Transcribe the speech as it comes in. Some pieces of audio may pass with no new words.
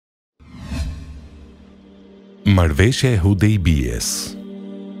Marveshja e Hudejbies.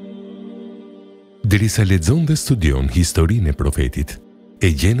 Derisa lexon dhe studion historinë e profetit, e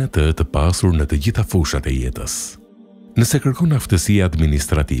gjen atë të pasur në të gjitha fushat e jetës. Nëse kërkon aftësi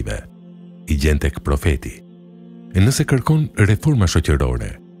administrative, i gjen tek profeti. E nëse kërkon reforma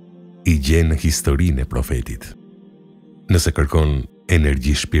shoqërore, i gjen në historinë e profetit. Nëse kërkon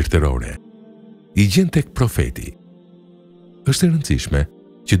energji shpirtërore, i gjen tek profeti. Është e rëndësishme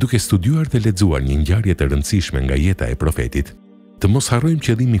që duke studiuar dhe lexuar një ngjarje të rëndësishme nga jeta e profetit, të mos harrojmë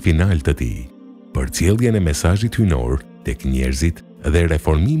qëllimin final të tij, përcjelljen e mesazhit hyjnor tek njerëzit dhe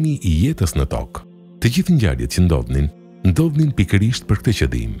reformimi i jetës në tokë. Të gjithë ngjarjet që ndodhnin pikërisht për këtë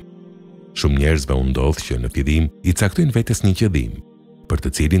qëllim. Shumë njerëzve u ndodh që në fillim i caktojnë vetes një qëllim, për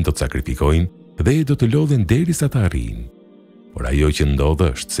të cilin do të sakrifikojnë dhe do të lodhen derisa ta arrijnë. Por ajo që ndodh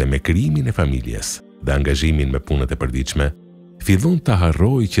është se me krijimin e familjes dhe angazhimin me punët e përditshme, fillon të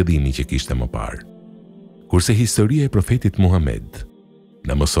harrojë qëllimin që kishte më parë. Kurse historia e profetit Muhammed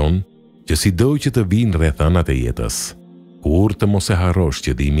na mëson që sido që të vinë rreth anët e jetës, kur të mos e harrosh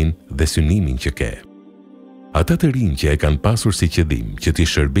qëllimin dhe synimin që ke. Ata të rinj që e kanë pasur si qëllim që t'i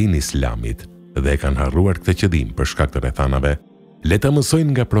shërbejnë Islamit dhe e kanë harruar këtë qëllim për shkak të rrethanave, le ta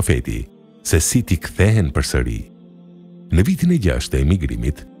mësojnë nga profeti se si t'i kthehen përsëri. Në vitin e 6 të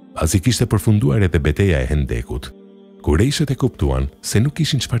emigrimit, pasi kishte përfunduar edhe betejë e Hendekut, Kurejshët e kuptuan se nuk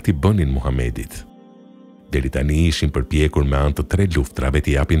ishin çfarë t'i bënin Muhamedit. Deri tani ishin përpjekur me anë të 3 luftrave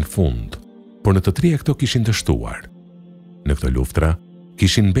t'i japin fund, por në të 3 këto kishin dështuar. Në këto luftra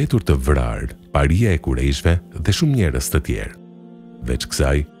kishin mbetur të vrarë paria e kurejshve dhe shumë njerëz të tjerë. Veç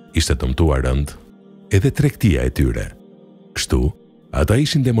kësaj, ishte dëmtuar rënd edhe tregtia e tyre. Kështu, ata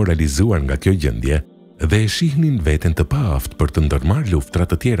ishin demoralizuar nga kjo gjendje dhe e shihnin veten të paaft për të ndërmarrë luftra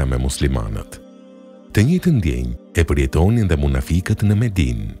të tjera me muslimanët. Të njëjtën ndjenjë e përjetonin dhe munafikët në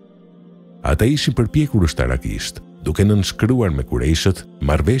Medinë. Ata ishin përpjekur ushtarakisht, duke nënshkruar me kurejshët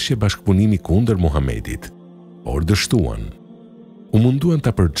marrveshje bashkëpunimi kundër Muhamedit, por dështuan. U munduan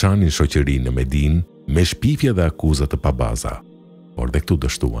ta përçanin shoqërinë në Medinë me shpifje dhe akuzat të pabaza, por dhe këtu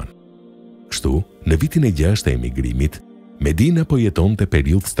dështuan. Kështu, në vitin e 6 të emigrimit, Medina po jetonte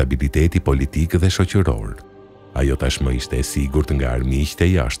periudhë stabiliteti politik dhe shoqëror. Ajo tashmë ishte e sigurt nga armiqtë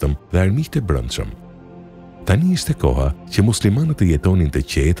e jashtëm dhe armiqtë e brendshëm. Tani ishte koha që muslimanët të jetonin të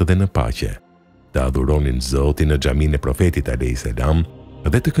qetë dhe në paqe, të adhuronin Zotin në xhaminë e profetit alayhis salam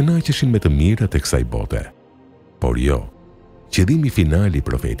dhe të kënaqeshin me të mirët e kësaj bote. Por jo, qëllimi final i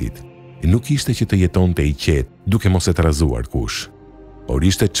profetit nuk ishte që të jetonte i qetë duke mos e trazuar kush, por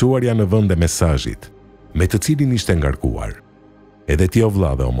ishte çuarja në vend e mesazhit, me të cilin ishte ngarkuar. Edhe ti o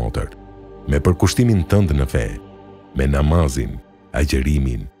vëlla dhe o motër, me përkushtimin tënd në fe, me namazin,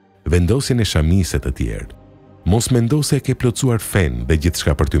 agjërimin, vendosjen e shamisë të tjerë, mos mendo se ke plotësuar fen dhe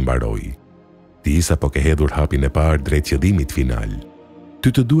gjithçka për ty mbaroj. Ti sapo ke hedhur hapin e parë drejt qëllimit final. Ty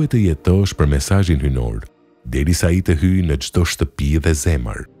të duhet të jetosh për mesazhin hyjnor, derisa ai të hyjë në çdo shtëpi dhe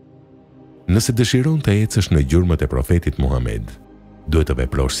zemër. Nëse dëshiron të ecësh në gjurmët e profetit Muhammed, duhet të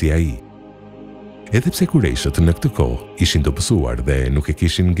veprosh si ai. Edhe pse kurejshët në këtë kohë ishin të pësuar dhe nuk e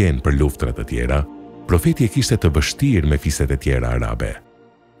kishin gen për luftrat të tjera, profeti e kishte të vështirë me fiset e tjera arabe.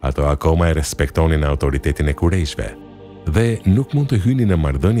 Ato akoma e respektonin autoritetin e kurejshve dhe nuk mund të hynin në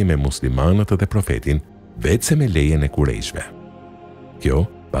marrëdhënie me muslimanët dhe profetin vetëm me lejen e kurejshve. Kjo,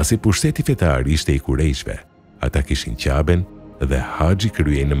 pasi pushteti fetar ishte i kurejshve, ata kishin Qaben dhe haxhi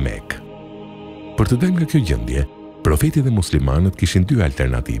kryej në Mekë. Për të dalë nga kjo gjendje, profeti dhe muslimanët kishin 2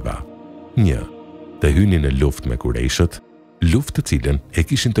 alternativa. 1. Të hynin në luftë me kurejshët, luftë të cilën e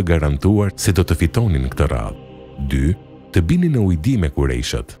kishin të garantuar se do të fitonin këtë radhë. 2. Të binin në ujdi me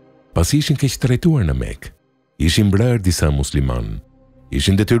kurejshët, pasi ishin keq trajtuar në Mekë. Ishin mbrarë disa musliman,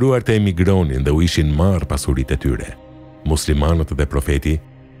 ishin detyruar të emigronin dhe u ishin marrë pasuritë e tyre. Muslimanët dhe profeti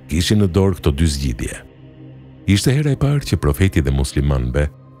kishin në dorë këto 2 zgjidhje. Ishte hera e parë që profeti dhe muslimanëve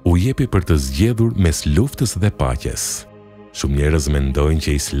u jepi për të zgjedhur mes luftës dhe paqes. Shumë njerëz mendojnë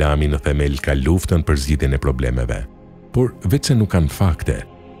që Islami në themel ka luftën për zgjidhjen e problemeve, por veç se nuk kanë fakte.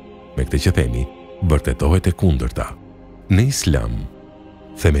 Me këtë që themi, vërtetohet e kundërta. Në Islam,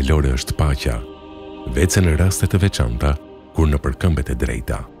 themelore është paqja, vetëm në raste të veçanta kur në përkëmbet e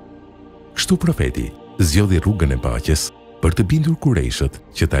drejta. Kështu profeti zgjodhi rrugën e paqes për të bindur kurejshët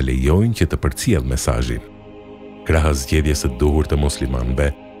që ta lejojnë që të përcjell mesazhin. Krahas zgjedhjes së duhur të muslimanëve,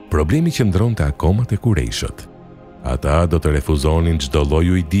 problemi qëndronte akoma te kurejshët. Ata do të refuzonin çdo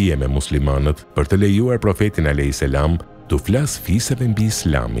lloj ujdie me muslimanët për të lejuar profetin alayhis salam të flasë fiseve mbi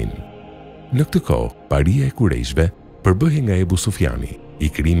Islamin. Në këtë kohë, paria e kurejshve përbëhej nga Ebu Sufjani,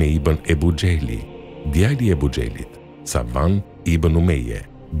 Ikrime ibn Ebu Xheli, djali i Ebu Xhelit, Savan ibn Umeje,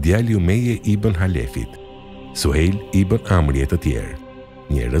 djali Umeje ibn Halefit, Suhejl ibn Amri e të tjerë,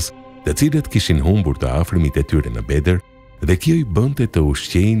 njerëz të cilët kishin humbur të afërmit e tyre në Bedër dhe kjo i bënte të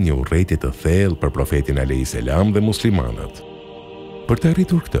ushqejnë një urrëtie të thellë për profetin alayhis salam dhe muslimanët. Për të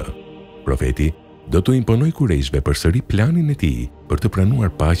arritur këtë, profeti do t'u imponoj Kurejshve përsëri planin e tij për të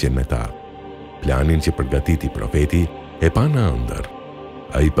pranuar paqen me ta. Planin që përgatiti profeti e pa në ëndër.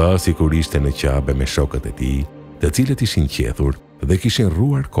 Ai pasi kur ishte në Qabe me shokët e tij, të cilët ishin qethur dhe kishin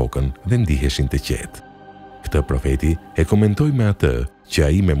rruar kokën dhe ndiheshin të qetë. Këtë profeti e komentoi me atë që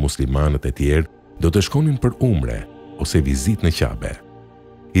ai me muslimanët e tjerë do të shkonin për umre ose vizit në Qabe.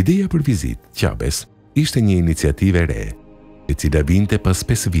 Ideja për vizit Qabes ishte një iniciativë e re, e cila vinte pas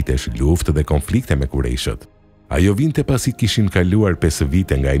 5 vitesh luftë dhe konflikte me Kurejshët. Ajo vinte pasi kishin kaluar 5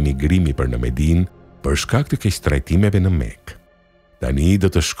 vite nga emigrimi për në Medinë për shkak të keqtrajtimeve në Mekë. Tani do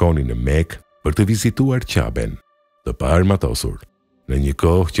të shkonin në Mekë për të vizituar Qaben, të paarmatosur, në një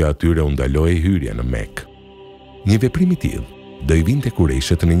kohë që atyre u ndaloi hyrja në Mekë. Një veprim i tillë do i vinte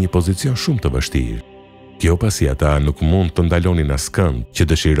Kurejshët në një pozicion shumë të vështirë. Kjo pasi ata nuk mund të ndalonin askënd që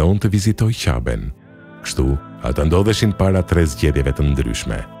dëshiron të vizitoj Qaben. Kështu, ata ndodheshin para 3 zgjedhjeve të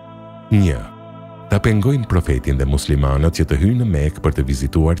ndryshme. 1. Ta pengojnë profetin dhe muslimanët që të hyjnë në Mekë për të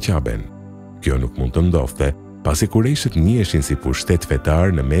vizituar Qaben. Kjo nuk mund të ndodhte, pasi Kurejshët njiheshin si pushtet fetar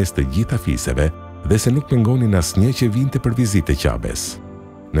në mes të gjitha fiseve dhe se nuk pengonin asnjë që vinte për vizitë të Qabes.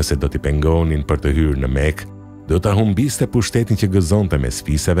 Nëse do t'i pengonin për të hyrë në Mekë, do ta humbiste pushtetin që gëzonte mes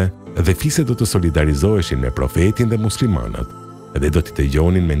fiseve dhe fiset do të solidarizoheshin me profetin dhe muslimanët dhe do t'i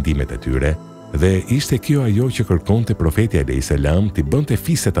dëgjonin mendimet e tyre dhe ishte kjo ajo që kërkonte profeti alayhis salam t'i bënte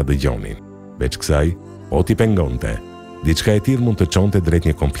fiset ta dëgjonin. Veç kësaj, o t'i pengonte, diçka e tillë mund të çonte drejt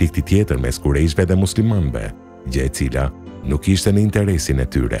një konflikti tjetër mes Kurejshve dhe muslimanëve, gjë e cila nuk ishte në interesin e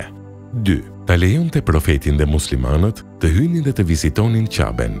tyre. 2. Ta lejonte profetin dhe muslimanët të hyjnin dhe të vizitonin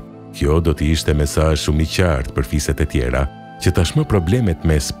Qaben. Kjo do t'i ishte mesazh shumë i qartë për fiset e tjera, që tashmë problemet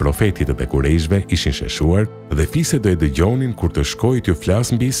mes profetit dhe Kurejshve ishin sheshuar dhe fiset do e dëgjonin kur të shkojë t'ju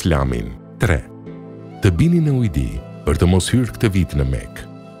flas mbi Islamin. 3. Të binin në ujdi për të mos hyrë këtë vit në Mekë.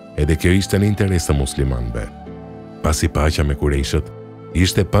 Edhe kjo ishte në interes të muslimanëve. Pasi paqja me Kurejshët,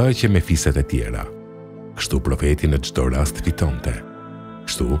 ishte paqe me fiset e tjera. Kështu profeti në çdo rast fitonte.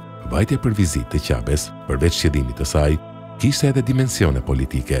 Kështu, vajtja për vizitë të Qabes, përveç qëllimit të saj, kishte edhe dimensione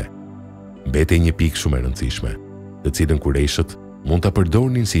politike. Mbetej një pikë shumë e rëndësishme, të cilën Kurejshët mund ta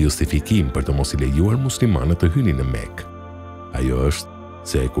përdornin si justifikim për të mos i lejuar muslimanët të hynin në Mekë. Ajo është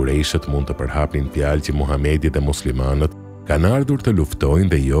se Kurejshët mund të përhapnin fjalë që Muhamedi dhe muslimanët kanë ardhur të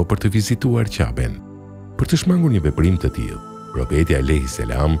luftojnë dhe jo për të vizituar Qaben. Për të shmangur një veprim të tillë, profeti alayhis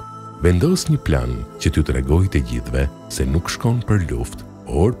salam vendos një plan që t'ju tregojë të gjithëve se nuk shkon për luftë,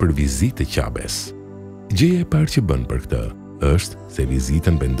 por për vizitë të Qabes. Gjëja e parë që bën për këtë është se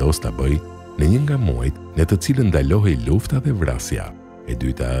vizitën vendos ta bëjë në një nga muajt në të cilën ndalohej lufta dhe vrasja. E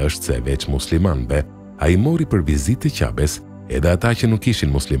dyta është se veç muslimanëve, ai mori për vizitë të Qabes edhe ata që nuk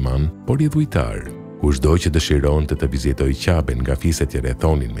ishin musliman, por idhujtar. Kushdo që dëshironte të vizitojë Qaben nga fiset që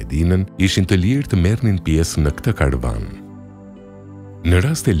rrethonin Medinën, ishin të lirë të merrnin pjesë në këtë karvan. Në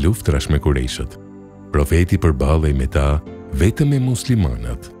rast të luftrash me Kurejshët, profeti përballej me ta vetëm me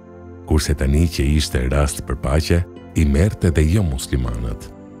muslimanët, kurse tani që ishte rast për paqe, i merrte dhe jo muslimanët.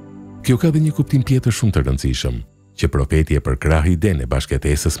 Kjo ka dhe një kuptim tjetër shumë të rëndësishëm, që profeti e përkrahi idenë e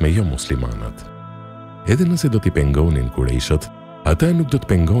bashkëtesës me jo muslimanët. Edhe nëse do t'i pengonin Kurejshët, ata nuk do të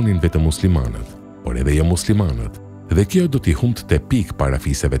pengonin vetëm muslimanët, por edhe jo muslimanët, dhe kjo do t'i humbte pikë para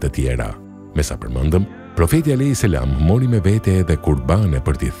fiseve të tjera. Me sa përmendëm, profeti alayhis salam mori me vete edhe kurbane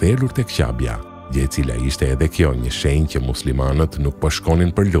për t'i thellur tek Qabja, gjë e cila ishte edhe kjo një shenjë që muslimanët nuk po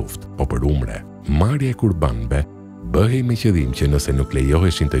shkonin për luftë, po për umre. Marrja e kurbanëve bëhej me qëllim që nëse nuk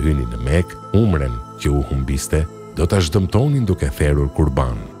lejoheshin të hynin në Mekë, umren që u humbiste do ta zhdëmtonin duke therrur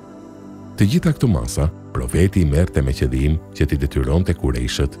kurban. Të gjitha këto masa, profeti i merrte me qëllim që t'i detyronte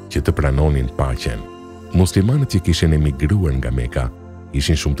Kurejshët që të pranonin paqen. Muslimanët që kishin emigruar nga Meka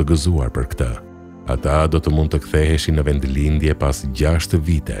ishin shumë të gëzuar për këtë. Ata do të mund të ktheheshin në vendlindje pas 6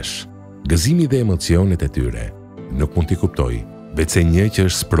 vitesh. Gëzimi dhe emocionet e tyre nuk mund t'i kuptoj, veçse një që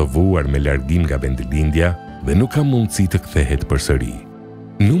është sprovuar me largim nga vendlindja dhe nuk ka mundësi të kthehet përsëri.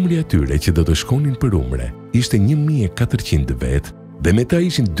 Numri atyre që do të shkonin për umre ishte 1400 vetë dhe me ta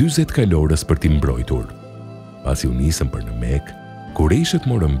ishin 40 kalorës për t'i mbrojtur. Pasi u nisën për në Mekë, Kurejshët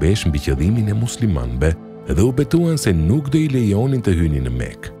morën vesh mbi qëllimin e muslimanëve dhe u betuan se nuk do i lejonin të hynin në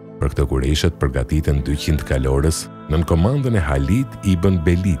Mekë. Për këtë Kurejshët përgatitën 200 kalorës nën komandën e Halid ibn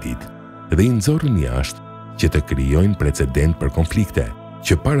Belitit dhe i nxorën jashtë që të krijojnë precedent për konflikte,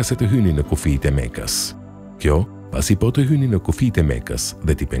 që para se të hynin në kufijtë e Mekës. Kjo, pasi po të hynin në kufijtë e Mekës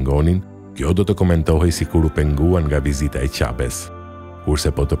dhe t'i pengonin, Kjo do të komentohej si kur u penguan nga vizita e Qabes.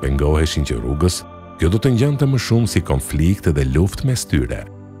 Kurse po të pengoheshin që rrugës, kjo do të ngjante më shumë si konflikt dhe luftë mes tyre.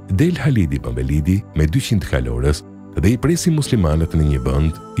 Del Halid ibn Velidi me 200 kalorës dhe i presi muslimanët në një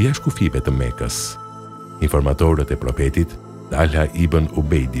vend jashtë kufive të Mekës. Informatorët e profetit, Talha ibn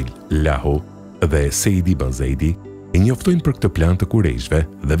Ubejdil, Lahu dhe Sejd ibn Zeidi, e njoftojnë për këtë plan të kurejshve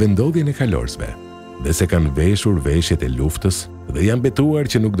dhe vendodhjen e kalorësve, dhe se kanë veshur veshjet e luftës dhe janë betuar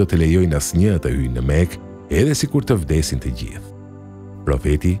që nuk do të lejojnë asnjë të hyjë në Mekë, edhe sikur të vdesin të gjithë.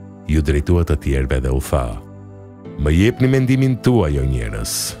 Profeti ju drejtua të tjerëve dhe u tha: "Më jepni mendimin tuaj o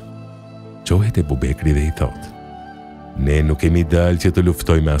njerëz." Qohet e Bubekri dhe i thot: "Ne nuk kemi dalë që të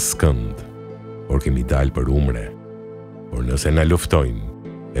luftojmë me askënd, por kemi dalë për umre. Por nëse na luftojnë,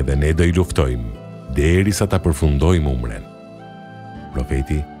 edhe ne do i luftojmë, derisa ta përfundojmë umren."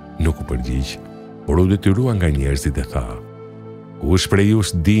 Profeti nuk u përgjigj, por u detyrua nga njerëzit dhe tha: "Kush prej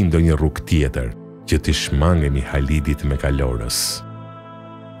jush di ndonjë rrugë tjetër që t'i shmangemi Halidit me kalorës?"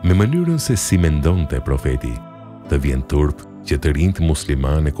 Me mënyrën se si mendonte profeti, të vjen turp që të rinjt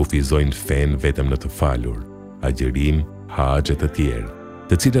muslimane kufizojnë fen vetëm në të falur, agjerim, haxhe të tjerë,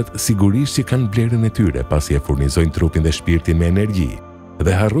 të cilat sigurisht që kanë vlerën e tyre pasi e furnizojnë trupin dhe shpirtin me energji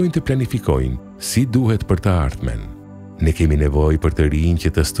dhe harrojnë të planifikojnë si duhet për të ardhmen. Ne kemi nevojë për të rinj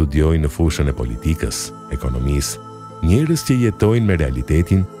që të studiojnë në fushën e politikës, ekonomisë, njerëz që jetojnë me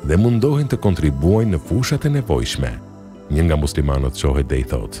realitetin dhe mundohen të kontribuojnë në fushat e nevojshme. Një nga muslimanët qohet dhe i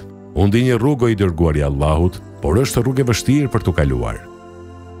thot: "Unë di një rrugë i dërguar i Allahut, por është rrugë e vështirë për t'u kaluar."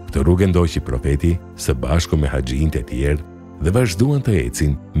 Këtë rrugë ndoqi profeti së bashku me haxhinjtë e tjerë dhe vazhduan të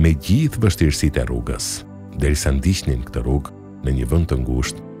ecin me gjithë vështirësitë e rrugës. Derisa ndiqnin këtë rrugë në një vend të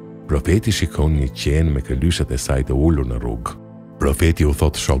ngushtë, profeti shikon një qen me këlyshët e saj të ulur në rrugë. Profeti u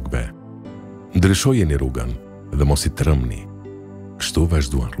thot shokëve: "Ndryshojeni rrugën dhe mos i trëmni." Kështu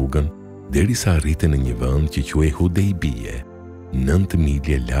vazhduan rrugën derisa arritën në një vend që quhej Hudejbie, 9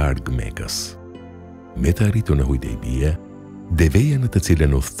 milje larg Mekës. Me të arritur në Hudejbie, deveja në të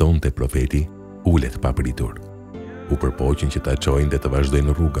cilën udhëtonte profeti ulet papritur. U përpoqën që ta çojnë dhe të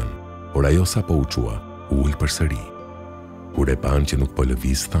vazhdojnë rrugën, por ajo sapo u çua, ul përsëri. Kur e panë që nuk po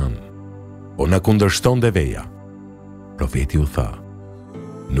lëviz, thanë: "Po na kundërshton deveja." Profeti u tha: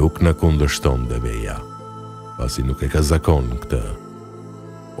 "Nuk na kundërshton deveja, pasi nuk e ka zakon këtë,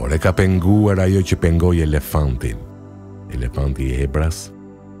 por e ka penguar ajo që pengoi elefantin, elefanti i Hebras,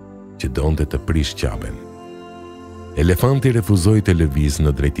 që donte të prish Qaben. Elefanti refuzoi të lëviz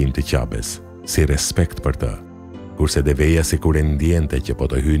në drejtim të Qabes, si respekt për të, kurse deveja sikur e ndjente që po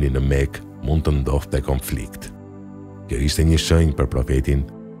të hyni në Mekë mund të ndodhte konflikt. Kjo ishte një shenjë për profetin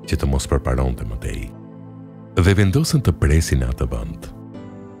që të mos përparonte më tej. Dhe vendosën të presin atë vend.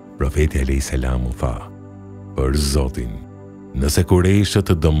 Profeti a.s. u tha: "Për Zotin, nëse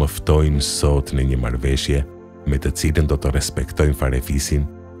kurejshët do më ftojnë sot në një marrveshje me të cilën do të respektojnë farefisin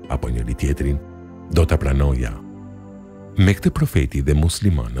apo njëri tjetrin, do ta pranoja." Me këtë profeti dhe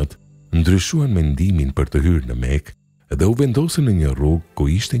muslimanët ndryshuan mendimin për të hyrë në Mekë dhe u vendosën në një rrugë ku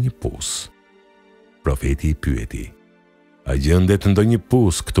ishte një pus. Profeti i pyeti: "A gjendet ndonjë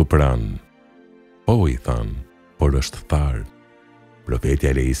pus këtu pranë?" "Po," i thanë, "por është tharë." Profeti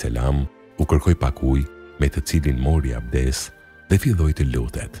a.s. u kërkoi pak ujë, me të cilin mori abdes dhe filloi të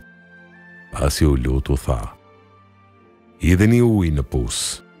lutet. Pasi u lut, u tha: "Hidheni ujë në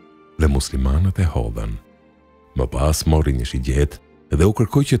pus." Dhe muslimanët e hodhën. Më pas mori një shigjet dhe u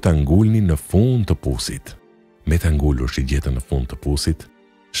kërkoi që ta ngulnin në fund të pusit. Me ta ngulur shigjetën në fund të pusit,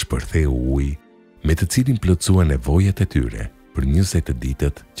 shpërtheu ujë, me të cilin plotësuan nevojat e tyre për 20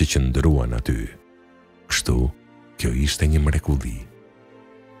 ditët që qëndruan aty. Kështu, kjo ishte një mrekulli.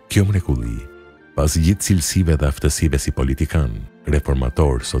 Kjo mrekulli, pas gjithë cilësive dhe aftësive si politikan,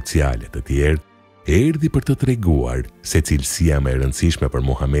 reformator, sociale të tjerë, erdhi për të treguar se cilësia më e rëndësishme për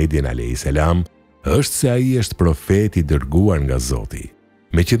Muhammedin a.s. është se ai është profeti dërguar nga Zoti.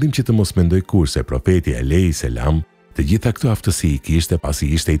 Me qëllim që të mos mendoj kur se profeti a.s. të gjitha këto aftësi i kishte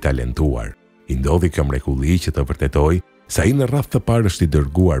pasi ishte i talentuar. I ndodhi kjo mrekulli që të vërtetoj se ai në radhë të parë është i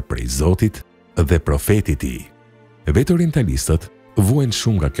dërguar prej Zotit dhe profetit i. Vetë orientalistët vuajnë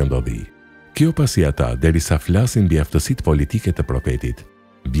shumë nga kjo ndodhi. Kjo pasi ata, derisa flasin mbi aftësitë politike të profetit,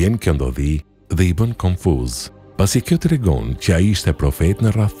 vjen kjo ndodhi dhe i bën konfuz, pasi kjo tregon që ai ishte profet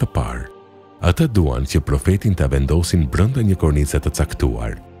në radhë të parë. Ata duan që profetin ta vendosin brenda një kornice të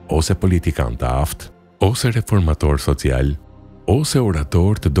caktuar, ose politikan të aftë, ose reformator social, ose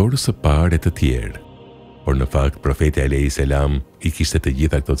orator të dorës së parë të tjerë. Por në fakt profeti a.s. i kishte të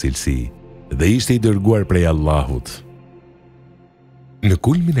gjitha këto cilësi dhe ishte i dërguar prej Allahut. Në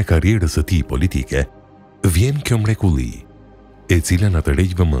kulmin e karrierës së tij politike, vjen kjo mrekulli, e cila na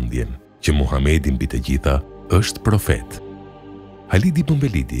tërheq vëmendjen që Muhammedi mbi të gjitha është profet. Halid ibn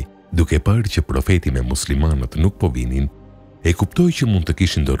Velidi, duke parë që profeti me muslimanët nuk po vinin, e kuptoi që mund të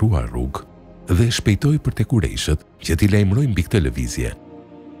kishin ndërruar rrugë dhe shpejtoi për te Kurejshët që t'i lajmërojnë mbi këtë lëvizje.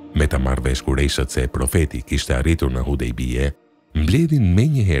 Me ta marrë vesh Kurejshët se profeti kishte arritur në Hudejbie, mbledhin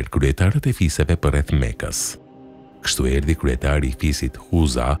menjëherë kryetarët e fiseve përreth Mekës. Kështu erdhi kryetari i fisit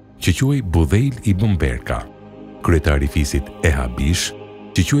Huza, që quhej Budejl ibn Berka, kryetari i fisit Ehabish,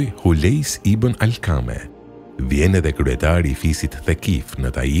 që quhej Hulejs ibn Alkame. Vjen edhe kryetari i fisit Thekif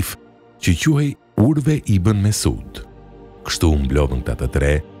në Taif, që quhej Urve ibn Mesud. Kështu mblodhën këta të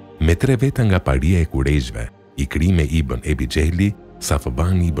tre, me tre veta nga paria e Kurejshve, Ikrime ibn Ebi Xehli,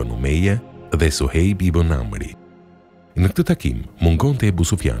 Safban ibn Umeje dhe Suhejb ibn Amri. Në këtë takim mungonte Ebu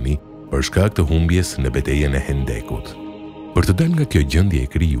Sufjani për shkak të humbjes në betejën e Hendekut. Për të dalë nga kjo gjendje e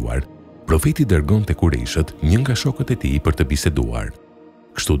krijuar, profeti dërgon te Kurejshët një nga shokët e tij për të biseduar.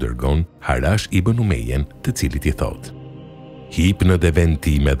 Kështu dërgon Harash ibn Umejen, të cilit i thot: "Hip në vend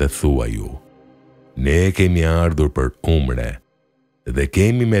time dhe thua ju, ne kemi ardhur për umre dhe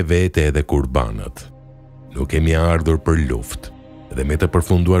kemi me vete edhe kurbanët. Nuk kemi ardhur për luftë dhe me të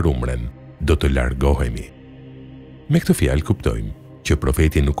përfunduar umren do të largohemi." Me këtë fjalë kuptojmë që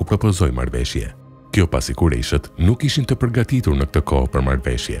profeti nuk u propozoi marrëveshje. Kjo pasi Kurejshët nuk ishin të përgatitur në këtë kohë për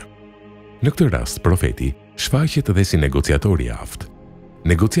marrëveshje. Në këtë rast, profeti shfaqet edhe si negociator i aftë.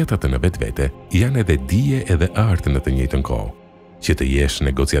 Negociatat në vetvete janë edhe dije edhe artë në të njëjtën kohë. Që të jesh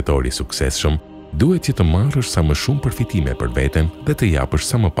negociator i suksesshëm, duhet që të marrësh sa më shumë përfitime për veten dhe të japësh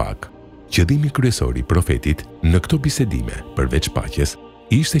sa më pak. Qëllimi kryesor i profetit në këto bisedime, përveç paqes,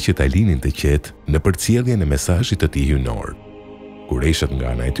 ishte që ta linin të qetë në përcjelljen e mesazhit të tij hyjnor. Kurejshët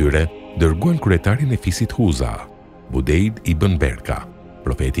nga ana e tyre dërguan kryetarin e fisit Huza, Budejl ibn Berka.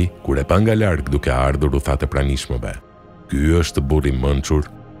 Profeti, kur e pa nga larg duke ardhur, u tha të pranishmëve: "Ky është burri mençur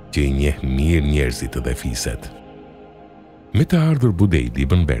që i njeh mirë njerëzit dhe fiset." Me të ardhur Budejl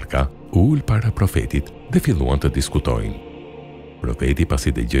ibn Berka u ul para profetit dhe filluan të diskutojnë. Profeti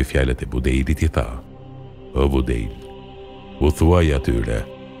pasi dëgjoi fjalët e Budejlit i tha: "O Budejl, u thuaj atyre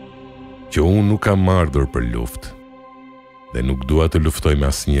që unë nuk kam ardhur për luftë dhe nuk dua të luftoj me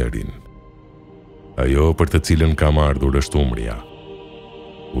asnjërin. Ajo për të cilën kam ardhur është umria.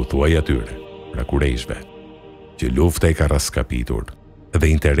 U thuaj atyre, pra Kurejshve, që lufta i ka raskapitur dhe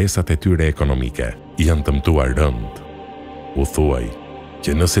interesat e tyre ekonomike janë dëmtuar rënd. U thuaj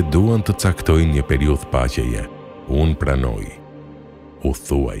që nëse duan të caktojnë një periudhë paqeje, unë pranoj. U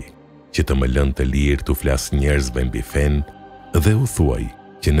thuaj që të më lënë të lirë të flas njerëzve mbi fen dhe u thuaj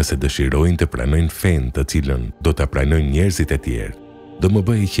që nëse dëshirojnë të pranojnë fen të cilën do të pranojnë njerëzit e tjerë, do më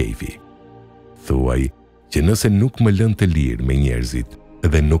bëj qejfi. Thuaj që nëse nuk më lënë të lirë me njerëzit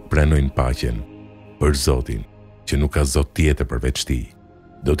dhe nuk pranojnë paqen, për Zotin, që nuk ka Zot tjetër përveç Tij,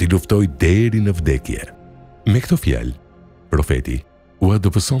 do t'i luftoj deri në vdekje." Me këto fjalë, profeti u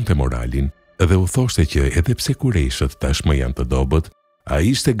adopsonte moralin dhe u thoshte që edhe pse Kurejshët tashmë janë të dobët,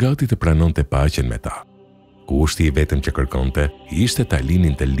 ai ishte gati të pranonte paqen me ta. Kushti i vetëm që kërkonte ishte ta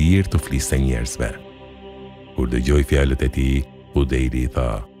linin të lirë të fliste njerëzve. Kur dëgjoi fjalët e tij, Budejli i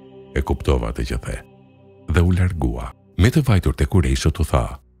tha: "E kuptova të që the." Dhe u largua. Me të vajtur te Kurejshët u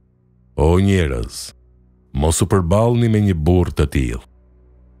tha: "O njerëz, mos u përballni me një burr të tillë.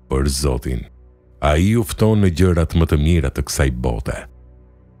 Për Zotin, ai u fton në gjërat më të mira të kësaj bote."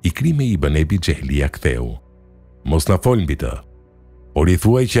 Ikrime ibn Ebi Xehli ja ktheu: "Mos na fol mbi të, por i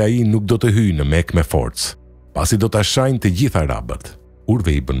thuaj që ai nuk do të hyjë në Mekë me forcë, pasi do ta shajnë të gjithë arabët."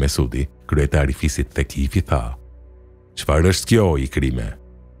 Urve ibn Mesudi, kryetari i fisit Thekif, i tha: "Çfarë është kjo, Ikrime?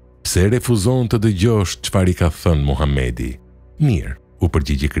 Pse refuzon të dëgjosh çfarë i ka thënë Muhammedi?" "Mirë," u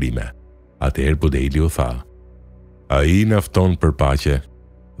përgjigj Ikrime. Atëherë Budejli u tha: "Ai na fton për paqe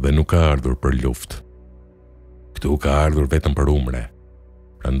dhe nuk ka ardhur për luftë. Këtu ka ardhur vetëm për umre.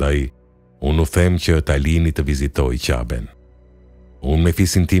 Prandaj, unë u them që ta lini të vizitoj Qaben. Unë me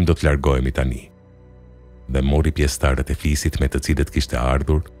fisin tim do të largohemi tani." Dhe mori pjesëtarët e fisit me të cilët kishte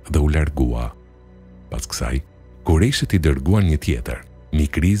ardhur dhe u largua. Pas kësaj, Kurejshët i dërguan një tjetër,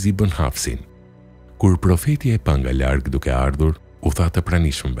 Mikriz ibn Hafsin. Kur profeti e pa nga larg duke ardhur, u tha të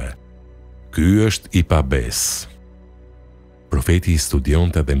pranishmëve: "Ky është i pabes." Profeti i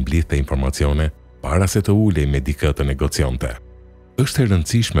studionte dhe mblidhte informacione para se të ulej me dikë të negocionte. Është e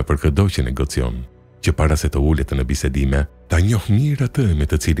rëndësishme për çdo që negocion, që para se të ulet në bisedime, ta njoh mirë atë me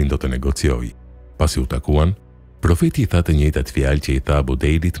të cilin do të negociojë. Pasi u takuan, profeti i tha të njëjtat fjalë që i tha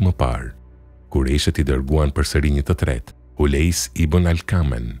Budejlit më parë. Kurejshët i dërguan përsëri një të tretë, Hulejs ibn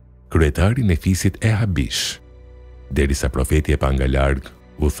Alkamen, kryetarin e fisit Ehabish. Derisa profeti e pa nga larg,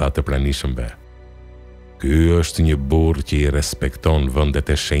 u tha të pranishmëve: Ky është një burr që I respekton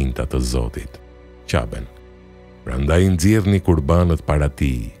vendet e shenjta të Zotit, Qaben. Prandaj nxjerrni kurbanët para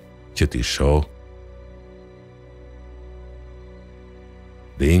tij, që t'i shoh,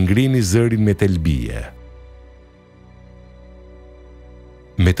 dhe I ngrini zërin me telbije.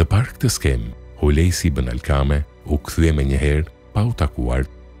 Me të parë këtë skem, Hulejsi ibn Alkame u kthye me njëherë pa u takuar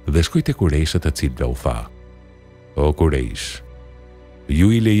dhe shkoi te Kurejshët të cilëve u tha: O Kurejsh, ju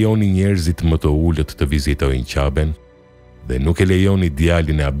I lejoni njerëzit më të ullët të vizitojnë Qaben dhe nuk e lejoni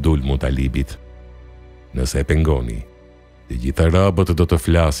djalin e Abdul Mutalibit. Nëse e pengoni, të gjithë arabët do të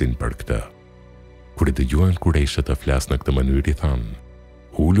flasin për këtë. Kur e dëgjuan Kurejshët të flas në këtë mënyrë I thanë: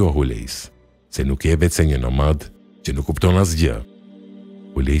 Ulu o Hulejs, se nuk je vetë se një nomad që nuk kupton asgjë.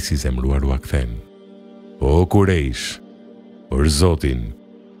 Hulejsi zemruar u kthen: O Kurejsh, për Zotin,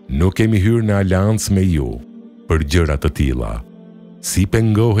 nuk kemi hyrë në aleancë me ju për gjëra të tilla. Si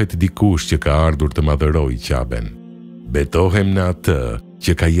pengohet dikush që ka ardhur të madhëroj Qaben? Betohem në atë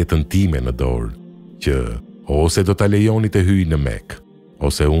që ka jetën time në dorë, që ose do ta lejoni të hyj në Mekë,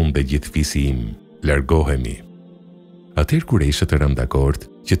 ose unë dhe gjithë fisi im largohemi. Atëherë Kurejshët rënë dakord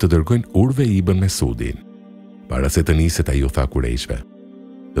që të dërgojnë Urve ibn Mesudin. Para se të niset ai u tha Kurejshëve: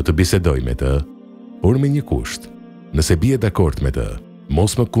 Do të bisedoj me të, por me një kusht. Nëse bie dakord me të,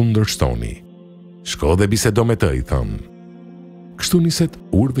 mos më kundërshtoni. Shko dhe bisedo me të, I thanë. Kështu niset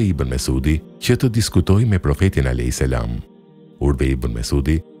Urve ibn Mesudi që të diskutoj me profetin a.s. Urve ibn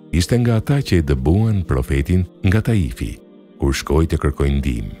Mesudi ishte nga ata që e dëbuan profetin nga Taifi, kur shkoi të kërkojë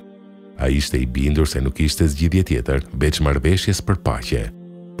ndihmë. Ai ishte I bindur se nuk ishte zgjidhje tjetër veç marrveshjes për paqe,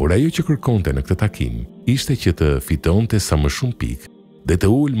 por ajo që kërkonte në këtë takim ishte që të fitonte sa më shumë pikë dhe të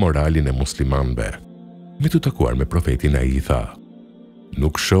ulë moralin e muslimanëve. Me të takuar me profetin ai I tha: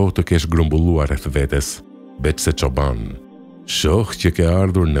 Nuk shoh të kesh grumbulluar rreth vetes, veç se çoban. Shoh që ke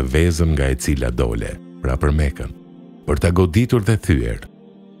ardhur në vezën nga e cila dole, pra për Mekën, për ta goditur dhe thyer.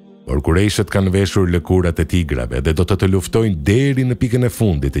 Por Kurejshët kanë veshur lëkurat e tigrave dhe do të luftojnë deri në pikën e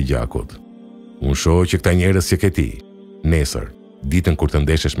fundit të gjakut. Unë shoh që këta njerëz që ke ti, nesër, ditën kur të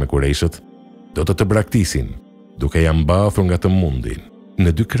ndeshesh me Kurejshët, do të braktisin, duke ja mbathur nga të mundin.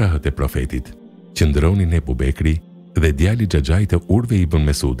 Në dy krahët e profetit qëndronin Ebu Bekri dhe djali xhaxhait të Urve ibn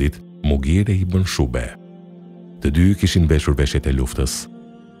Mesudit, Mugire ibn Shube. Të dy kishin veshur veshjet e luftës,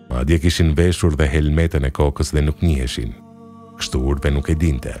 madje kishin veshur dhe helmetën e kokës dhe nuk njiheshin. Kështu Urve nuk e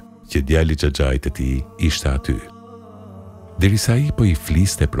dinte që djali xhaxhait të tij ishte aty. Derisa ai po I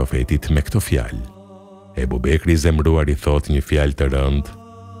fliste profetit me këto fjalë, Ebu Bekri zemruar I thot një fjalë të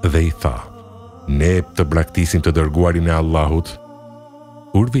rëndë dhe I tha: Ne të braktisim të dërguarin e Allahut.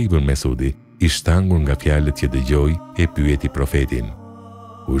 Urve ibn Mesudi I shtangur nga fjalët që dëgjoi e pyeti profetin: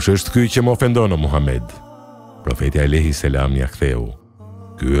 Kush është ky që më ofendon o Muhammed? Profeti alayhi selam ja ktheu: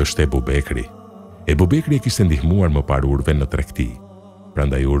 Ky është Ebu Bekri. Ebu Bekri e kishte ndihmuar më parë Urve në tregti.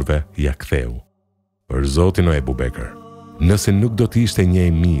 Prandaj Urve ja ktheu: Për Zotin o Ebu Bekër, nëse nuk do të ishte një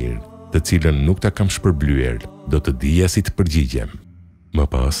e mirë, të cilën nuk ta kam shpërblyer, do të dija si të përgjigjem. Më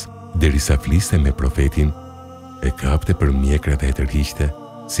pas, derisa fliste me profetin, e kapte për mjekrat e tërhiqte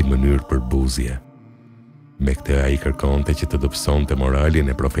si mënyrë për buzje. Me këtë ai kërkonte që të dobësonte moralin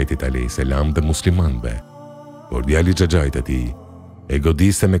e profetit alayhis salam dhe muslimanëve. Por djali xhaxhait të tij e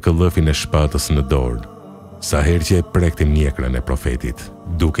godiste me këllëfin e shpatës në dorë, sa herë që e prekte mjekrën e profetit,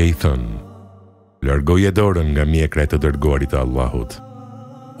 duke I thënë: Largoje dorën nga mjekra e të dërguarit të Allahut.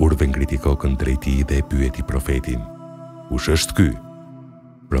 Urve ngriti kokën drejt tij dhe e pyeti profetin: Kush është ky?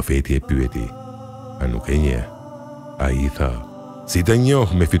 Profeti e pyeti: A nuk e njeh? Ai I tha: Si të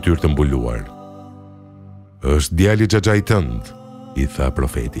njoh me fytyrë të mbuluar? Është djali xhaxhait tënd, I tha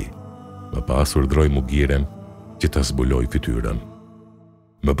profeti. Më pas urdhroi Mugiren që ta zbuloj fytyrën.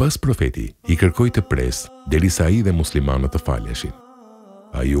 Më pas profeti I kërkoi të pres derisa ai dhe muslimanët të faleshin.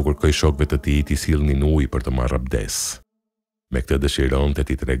 Ai u kërkoi shokëve të tij t'i sillnin ujë për të marrë abdes. Me këtë dëshironte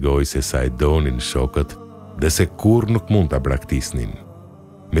t'i tregoj se sa e donin shokët dhe se kur nuk mund ta braktisnin.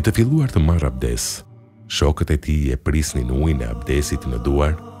 Me të filluar të marrë abdes, shokët e tij e prisnin ujin e abdesit në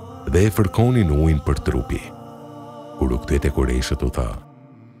duar dhe e fërkonin ujin për trupi. Kur u kthye te Kurejshët u tha: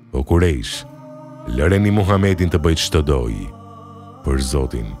 O Kurejsh, lëreni Muhammedin të bëjë çdo dojë. Për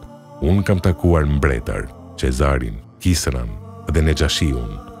Zotin, unë kam takuar mbretër, Cezarin, Kisran dhe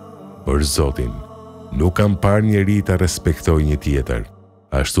Nexhashiun. Për Zotin, nuk kam parë njeri të respektoj një tjetër,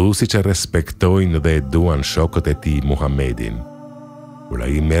 ashtu si që respektojnë dhe e duan shokët e tij Muhammedin. Kur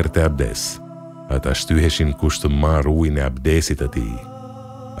ai merrte abdes, ata shtyheshin kush të marrë ujin e abdesit të tij.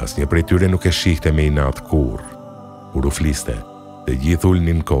 Asnjë prej tyre nuk e shihte me inat kurrë. Kur u fliste, të gjithë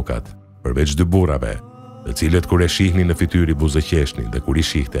ulnin kokat, përveç dy burrave, të cilët kur e shihnin në fytyrë buzëqeshnin dhe kur I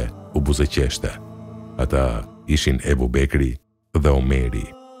shihte, u buzëqeshte. Ata ishin Ebu Bekri dhe Omeri.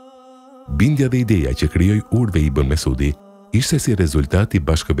 Bindja dhe ideja që krijoi Urve ibn Mesudi ishte si rezultati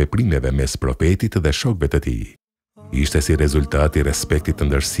bashkëveprimeve mes profetit dhe shokëve të tij. Ishte si rezultati respektit të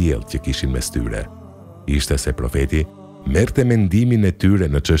ndërsjellë që kishin mes tyre. Ishte se profeti merrte mendimin e tyre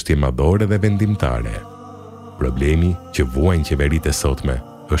në çështje madhore dhe vendimtare. Problemi që vuajnë qeveritë e sotme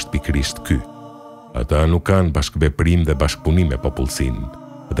është pikërisht ky. Ata nuk kanë bashkëveprim dhe bashkëpunim me popullsinë,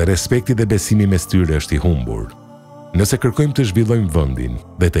 dhe respekti dhe besimi mes tyre është i humbur. Nëse kërkojmë të zhvillojmë vendin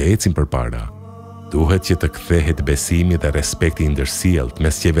dhe të ecim përpara, duhet që të kthehet besimi dhe respekti i ndërsjellët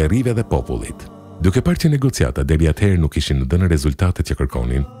mes qeverive dhe popullit. Duke parë që negociata deri atëherë nuk ishin dhënë rezultatet që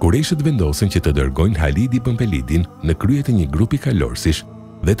kërkonin, Kurejshët vendosën që të dërgojnë Halid ibn Velidin në krye të një grupi kalorësish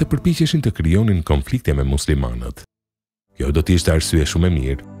dhe të përpiqeshin të krijonin konflikte me muslimanët. Kjo do të ishte arsye shumë e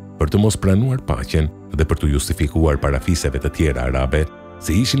mirë për të mos pranuar paqen dhe për të justifikuar parafiseve të tjera arabe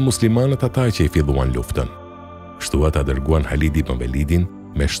se ishin muslimanët ata që i filluan luftën. Kështu ata dërguan Halid ibn Velidin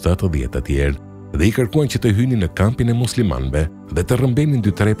me 70 të tjerë dhe i kërkuan që të hynin në kampin e muslimanëve dhe të rrëmbenin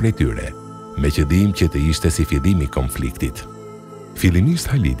 2-3 prej tyre, me qëllim që të ishte si fillimi i konfliktit. Fillimisht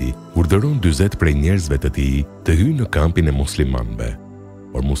Halidi urdhëron 40 prej njerëzve të tij të hyjnë në kampin e muslimanëve,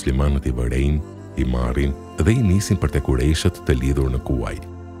 por muslimanët i vërejnë, i marrin dhe i nisin për te Kurejshët të lidhur në kuaj.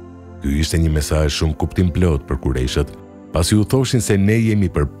 Ky ishte një mesazh shumë kuptimplot për Kurejshët, pasi u thoshin se ne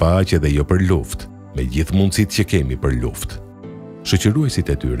jemi për paqe dhe jo për luftë, me gjithë mundësitë që kemi për luftë. Shoqëruesit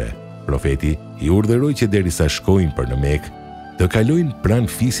e tyre, profeti i urdhëroi që derisa shkojnë për në Mekë, të kalojnë pranë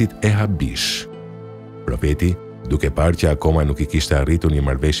fisit e Habish. Profeti, duke parë që akoma nuk i kishte arritur një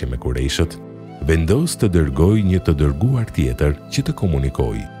marrëveshje me Kurejshët, vendos të dërgojë një të dërguar tjetër që të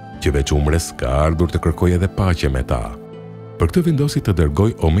komunikojë që veç umres ka ardhur të kërkojë edhe paqe me ta. Për këtë vendosi të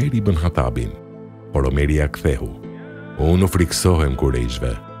dërgojë Omer ibn Khattabin, por Omeri ja ktheu: "Unë u friksohem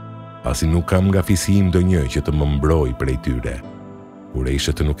Kurejshëve, pasi nuk kam nga fisi ndonjë që të më mbrojë prej tyre.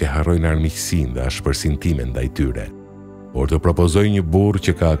 Kurejshët nuk e harrojnë armiqsinë dhe ashpërsinë time ndaj tyre, por të propozoj një burr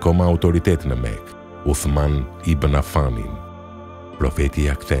që ka akoma autoritet në Mekë, Uthman ibn Affanin." Profeti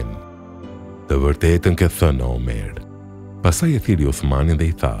ja kthen: "Të vërtetën ke thënë, Omer." Pastaj e thiri Uthmanin dhe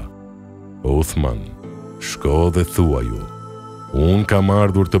i tha: "O Uthman, shko dhe thuaj ju, unë kam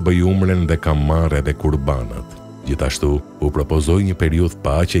ardhur të bëj umren dhe kam marrë edhe kurbanat." Gjithashtu u propozoi një periudhë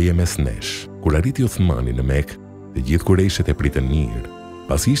paqeje mes nesh. Kur arriti Uthmani në Mekë, të gjithë Kurejshët e pritën mirë,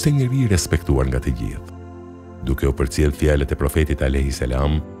 pasi ishte njeri i respektuar nga të gjithë. Duke u përcjell fjalët e profetit alayhis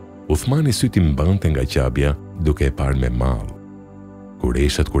salam, Uthmani syti mbante nga qapja duke e parë me mall.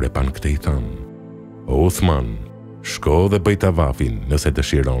 Kurejshët kur e pan këtë i thanë: "O Uthman, shko dhe bëj tavafin nëse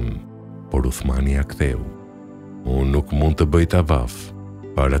dëshiron." Por Uthmani ja ktheu: "Unë nuk mund të bëj tavaf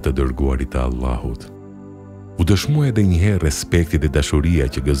para të dërguarit të Allahut." U dëshmua edhe njëherë respekti dhe dashuria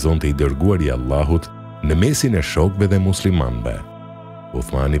që gëzonte i dërguari i Allahut në mesin e shokëve dhe muslimanëve.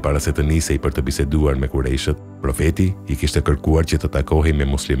 Uthmani para se të nisej për të biseduar me Kurejshët, profeti i kishte kërkuar që të takohej me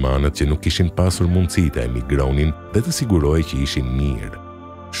muslimanët që nuk kishin pasur mundësi të emigronin dhe të sigurohej që ishin mirë.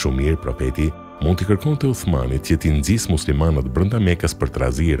 Shumë mirë profeti mund t'i kërkonte Uthmanit që t'i nxjisë muslimanët brenda Mekës për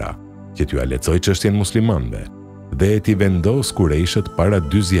trazira, që t'ju alecoj çështjen muslimanëve dhe t'i vendos Kurejshët para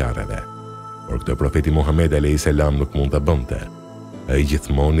 2 zjarreve. Por këtë profeti Muhammed alayhis salam nuk mund ta bënte. Ai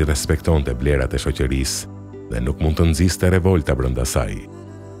gjithmonë i respektonte vlerat e shoqërisë dhe nuk mund të nxiste revolta brenda saj.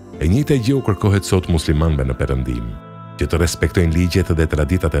 E njëjta gjë u kërkohet sot muslimanëve në Perëndim, që të respektojnë ligjet dhe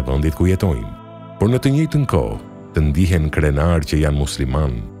traditat e vendit ku jetojnë, por në të njëjtën kohë të ndihen krenar që janë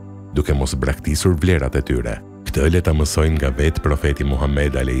musliman, duke mos braktisur vlerat e tyre. Këtë le ta mësojnë nga vetë profeti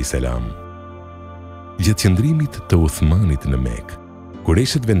Muhammed alayhis salam. Gjatë qëndrimit të Uthmanit në Mekë,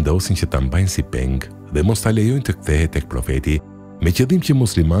 Kurejshët vendosin që ta mbajnë si peng dhe mos ta lejojnë të kthehet tek profeti, me qëllim që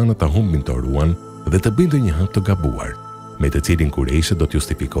muslimanët ta humbin të ruan dhe të bëjnë një hap të gabuar, me të cilin Kurejshët do të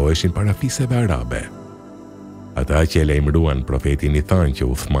justifikoheshin para fiseve arabe. Ata që e lajmëruan profetin i thanë që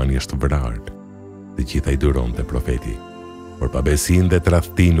Uthmani është vrarë. Të gjitha i duronte profeti, por pabesin dhe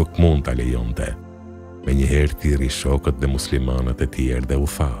tradhti nuk mund ta lejonte. Menjëherë thirri shokët dhe muslimanët e tjerë dhe u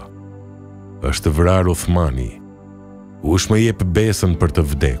tha: "Është vrarë Uthmani. Kush më jep besën për të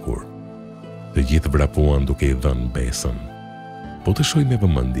vdekur?" Të gjithë vrapuan duke i dhënë besën. Po të shoj me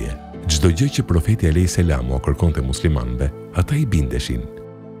vëmendje, çdo gjë që profeti alayhis salam u kërkonte muslimanëve, ata i bindeshin.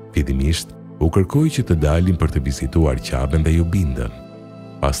 Fillimisht u kërkoi që të dalin për të vizituar Ka'ben dhe ju bindën.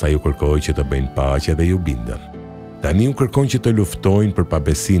 Pastaj u kërkoi që të bëjnë paqe dhe ju bindën. Tani u kërkon që të luftojnë për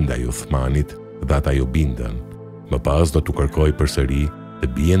pabesin ndaj Uthmanit dhe ata ju bindën. Më pas do t'u kërkoj përsëri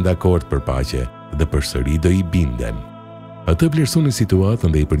të bien dakord për paqe dhe përsëri do i binden. Ata vlerësonin situatën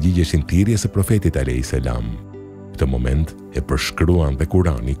dhe i përgjigjeshin thirrjes së profetit alayhis salam. Këtë moment e përshkruan dhe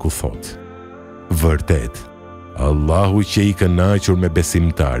Kurani ku thotë: Vërtet, Allahu që i kënaqur me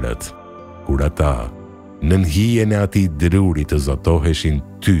besimtarët, kur ata në hijen e atij druri të zotoheshin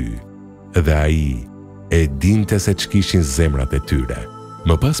ty, dhe ai e dinte se ç'kishin zemrat e tyre.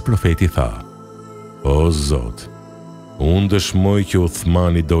 Më pas profeti tha: O Zot, unë dëshmoj që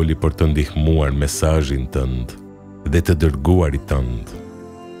Uthmani doli për të ndihmuar mesazhin tënd dhe të dërguarit tënd.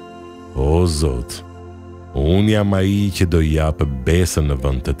 O Zot, unë jam ai që do japë besën në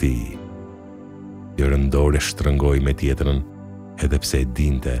vend të tij. I rëndore shtrëngoi me tjetrën, edhe pse e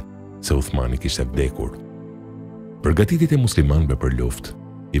dinte se Uthmani kishte vdekur. Përgatitjet e muslimanëve për luftë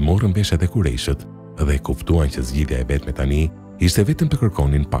i morën vesh edhe Kurejshët dhe e kuptuan që zgjidhja e vetme tani ishte vetëm të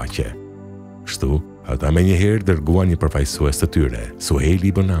kërkonin paqe. Kështu, ata menjëherë dërguan një përfaqësues të tyre, Suhejli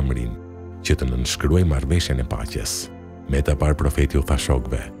ibn Amrin, që të nënshkruaj marrëveshjen e paqes. Me ta parë profeti u tha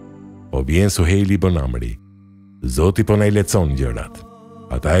shokëve: O vjen Suhejli ibn Amri, Zoti po na i lehtëson gjërat.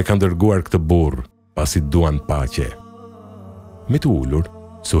 Ata e kanë dërguar këtë burr pasi duan paqe. Me të ulur,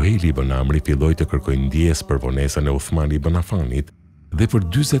 Suhejli ibn Amri filloi të kërkojë ndjes për vonesën e Uthmani ibn Affanit dhe për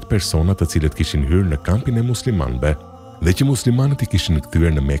 40 persona të cilët kishin hyrë në kampin e muslimanëve dhe që muslimanët i kishin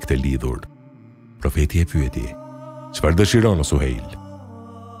kthyer në Mekë të lidhur. Profeti e pyeti: Çfarë dëshiron o Suhejl?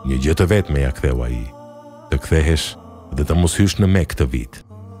 Një gjë të vetme ja ktheu ai: të kthehesh dhe të mos hysh në Mekë këtë vit.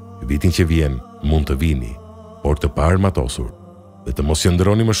 Vitin që vjen mund të vini, por të paarmatosur, dhe të mos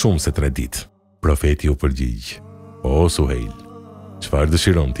qëndroni më shumë se 3 ditë. Profeti u përgjigj: O Suhejl, çfarë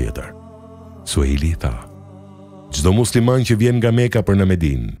dëshiron tjetër? Suhejli i tha: Çdo musliman që vjen nga Meka për në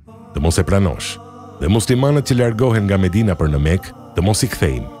Medinë, të mos e pranosh, dhe muslimanët që largohen nga Medina për në Mekë, të mos i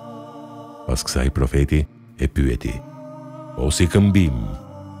kthejmë. Pas kësaj profeti e pyeti: O si këmbim,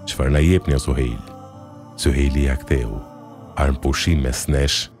 çfarë na jepni o Suhejl? Suhejli ja ktheu: armpushim me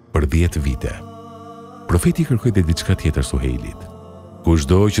snesh për 10 vite. Profeti kërkoi dhe diçka tjetër Suhejlit: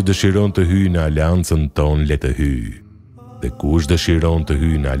 Kushdo që dëshiron të hyjë në aleancën tonë, le të hyjë, dhe kush dëshiron të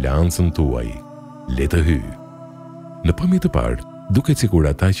hyjë në aleancën tuaj, le të hyjë. Në pamje të parë, duket sikur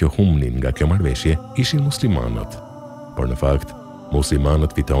ata që humnin nga kjo marrëveshje ishin muslimanët, por në fakt,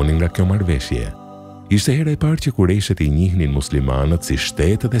 muslimanët fitonin nga kjo marrëveshje. Ishte hera e parë që Kurejshët i njihnin muslimanët si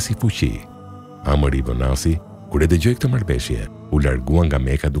shtet dhe si fuqi. Amr ibn Asi, kur e dëgjoi këtë marrëveshje, u largua nga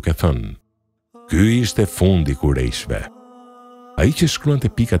Meka duke thënë: Ky ishte fundi Kurejshëve. Ai që shkruante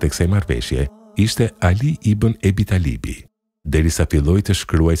pikat e kësaj marrëveshje ishte Ali ibn Ebi Talibi, derisa filloi të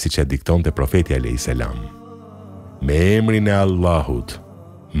shkruaj siç e diktonte profeti alayhis salam: Me emrin e Allahut,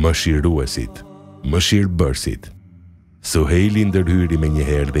 mëshiruesit, mëshirbërësit. Suhejli ndërhyri me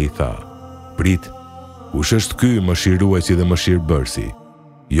njëherë dhe i tha: Prit, kush është ky mëshiruesi dhe mëshirbërësi?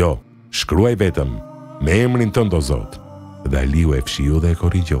 Jo, shkruaj vetëm me emrin tënd o Zot. Dhe Aliu e fshiu dhe e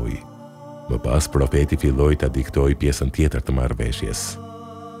korrigjoi. Më pas profeti filloi ta diktoi pjesën tjetër të marrëveshjes.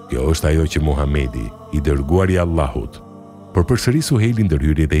 Kjo është ajo që Muhammedi, i dërguari i Allahut. Por përsëri Suhejli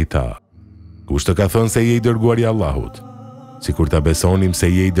ndërhyri dhe i tha: Kush të ka thënë se je i dërguari i Allahut? Sikur ta besonim se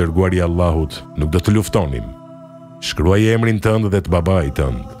je i dërguari i Allahut, nuk do të luftonim. Shkruaj emrin tënd dhe të babait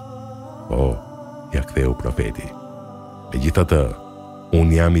tënd. Po, ja ktheu profeti: Megjithatë,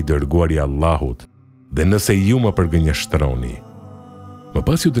 unë jam i dërguari i Allahut, dhe nëse ju më përgënjeshtroni. Më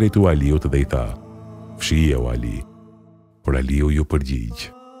pas ju drejtua Aliut dhe i tha: Fshije o Ali. Por Aliu ju përgjigj: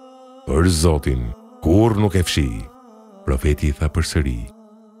 Për Zotin, kur nuk e fshi. Profeti i tha përsëri: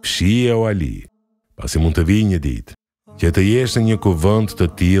 Fshije o Ali, pasi mund të vijë një ditë që të jesh në një kuvend të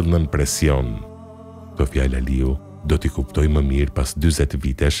tillë nën presion. Këtë fjalë Aliu do t'i kuptoj më mirë pas 40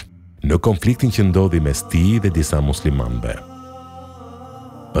 vitesh në konfliktin që ndodhi mes tij dhe disa muslimanëve.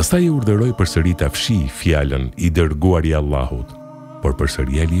 Pastaj i urdhëroi përsëri ta fshi fjalën i dërguari i Allahut, por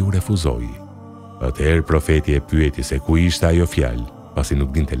përsëri Aliu refuzoi. Atëherë profeti e pyeti se ku ishte ajo fjalë, pasi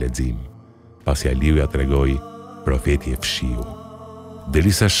nuk dinte lexim. Pasi Aliu ja tregoi, profeti e fshiu.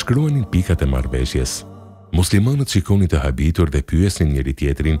 Derisa shkruanin pikat e marrëveshjes, muslimanët shikonin të habitur dhe pyesnin njëri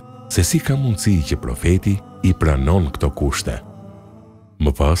tjetrin se si ka mundësi që profeti i pranon këto kushte.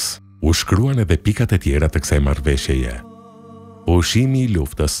 Më pas, u shkruan edhe pikat e tjera të kësaj marrëveshjeje. Ushimi i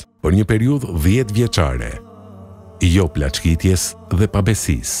luftës për një periudhë 10 vjeçare, jo plaçkitjes dhe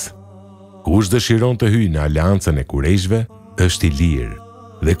pabesisë. Kush dëshiron të hyjë në aleancën e Kurejshëve, është i lirë,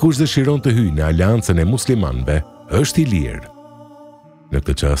 dhe kush dëshiron të hyjë në aleancën e muslimanëve, është i lirë. Në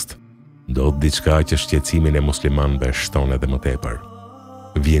këtë çast, ndodh diçka që shqetësimin e muslimanëve shton edhe më tepër.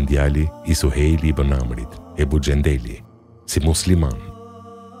 Vjen djali i Suhejli ibn Amrit, Ebu Xhendeli, si musliman.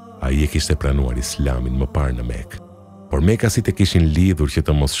 Ai e kishte pranuar Islamin më parë në Mekë, por Mekasit e kishin lidhur që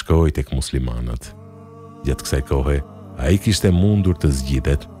të mos shkojë tek muslimanët. Gjatë kësaj kohe, ai kishte mundur të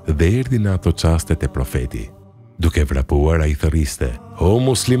zgjidhet dhe erdhi në ato çaste te profeti. Duke vrapuar ai thërriste: "O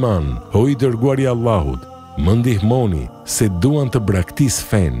musliman, o i dërguari i Allahut, më ndihmoni se duan të braktis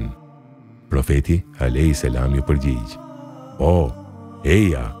fen." Profeti alayhi selam ju përgjigj: "O,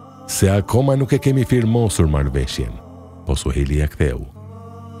 eja, se akoma nuk e kemi firmosur marrveshjen." Po Suhejli ja ktheu: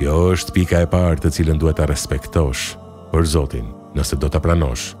 "Kjo është pika e parë të cilën duhet ta respektosh. Për Zotin, nëse do ta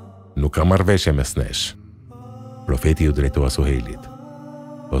pranosh, nuk ka marrveshje mes nesh." Profeti ju drejtua Suhejlit: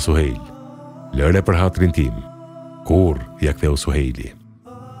 "O Suhejl, lëre për hatrin tim." "Kur?" ja ktheu Suhejli.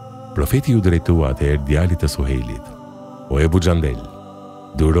 Profeti ju drejtua atëherë djalit të Suhejlit: "O Ebu Xhandel,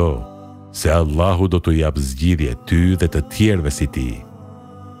 duro se Allahu do t'u jap zgjidhje ty dhe të tjerëve si ti."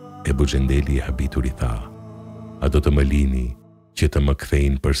 Ebu Xhandeli i habitur i tha: "A do të më lini që të më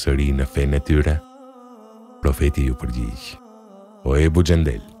kthejnë përsëri në fenë e tyre?" Profeti ju përgjigj: "O Ebu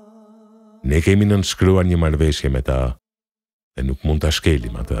Xhandel, ne kemi nënshkruar një marrëveshje me ta e nuk mund ta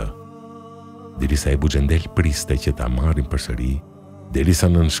shkelim atë." Derisa Ebu Xhandel priste që ta marrin përsëri, derisa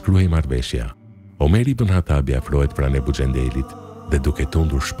nënshkruhej marrëveshja, Omer ibn Hatabi afrohet pranë Ebu Xhandelit dhe duke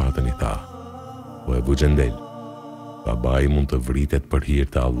tundur shpatën i tha: "O Ebu Xhandel, babai mund të vritet për hir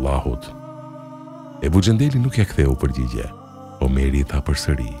të Allahut." Ebu Xhandeli nuk ja ktheu përgjigje. Omeri i tha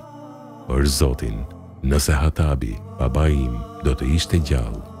përsëri: "Për Zotin, nëse Hatabi, babai im, do të ishte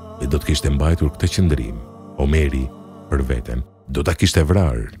gjallë dhe do të kishte mbajtur këtë qëndrim, Omeri, për veten, do ta kishte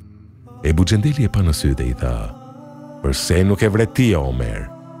vrarë." Ebu Xhandeli e pa në sy dhe i tha: "Përse nuk e vret ti, Omer?"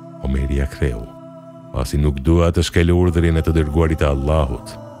 Omeri ja ktheu: "Pasi nuk dua të shkel urdhrin e të dërguarit të Allahut."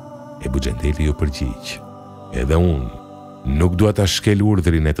 Ebu Xhandeli ju përgjigj: "Edhe unë nuk dua ta shkel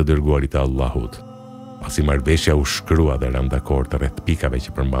urdhrin e të dërguarit të Allahut." Pasi marrëveshja u shkrua dhe ran dakord rreth pikave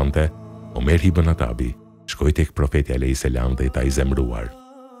që përmbante, Omer ibn Hatabi shkoi tek profeti alayhis salam dhe i tha i zemruar: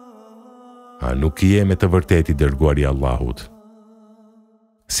 "A nuk je me të vërtetë i dërguari i Allahut?"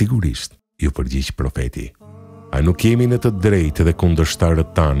 "Sigurisht," ju përgjigj profeti. "A nuk jemi në të drejtë dhe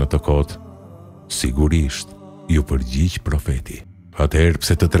kundërshtarët tanë në të kot?" "Sigurisht," ju përgjigj profeti. "Atëherë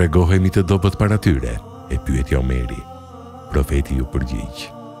pse të tregohemi të dobët para tyre?" e pyeti Omeri. Profeti ju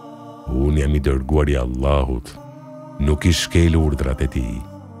përgjigj: "Unë jam i dërguari i Allahut, nuk i shkel urdhrat e tij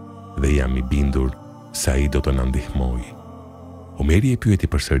dhe jam i bindur se ai do të na ndihmojë." Omeri e pyeti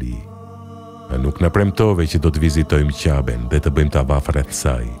përsëri: "A nuk na premtove që do të vizitojmë Qaben dhe të bëjmë tavaf rreth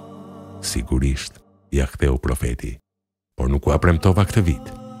saj?" "Sigurisht," ja ktheu profeti, "por nuk ua premtova këtë vit.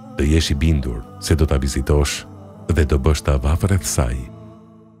 Të jesh i bindur se do ta vizitosh dhe do bësh tavaf rreth saj."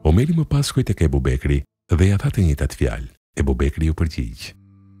 Omeri më pas shkoi tek Ebu Bekri dhe ja tha të njëjtat fjalë. Ebu Bekri ju përgjigj: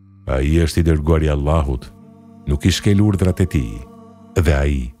 "Ai është i dërguari i Allahut, nuk i shkel urdhrat e tij dhe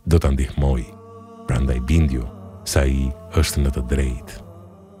ai do ta ndihmojë. Prandaj bindju se ai është në të drejtë."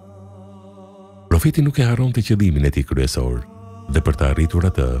 Profeti nuk e harronte qëllimin e tij kryesor dhe për të arritur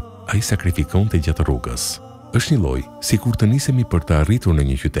atë, ai sakrifikonte gjatë rrugës. Është një lloj sikur të nisemi për të arritur në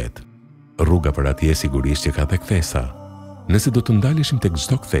një qytet. Rruga për atje sigurisht që ka dhe kthesa. Nëse do të ndaleshim tek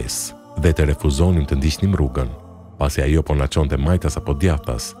çdo kthes dhe të refuzonim të ndiqnim rrugën, pasi ajo po na çonte majtas apo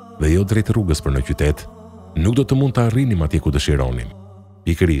djathtas dhe jo drejt rrugës për në qytet, nuk do të mund të arrinim atje ku dëshironim.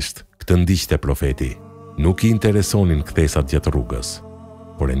 Pikërisht, këtë ndiqte profeti. Nuk i interesonin kthesat gjatë rrugës,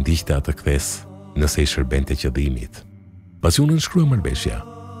 por e ndiqte atë kthes nëse i shërbente qëllimit. Pasi u nënshkrua marrëveshja,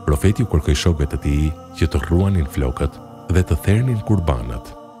 profeti u kërkoi shokëve të tij që të rruanin flokët dhe të thernin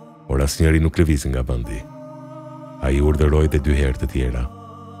kurbanët, por asnjëri nuk lëvizi nga vendi. Ai urdhëroi edhe 2 herë të tjera,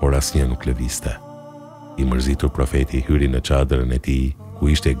 por asnjë nuk lëvizte. I mërzitur profeti hyri në çadrën e tij,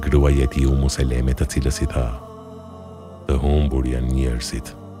 ku ishte gruaja e tij Seleme, të cilës i tha: "Të humbur janë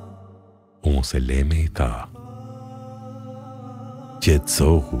njerëzit." Seleme i tha: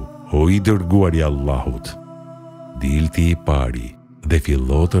 "Qetësohu, o i dërguari i Allahut. Dil ti i pari dhe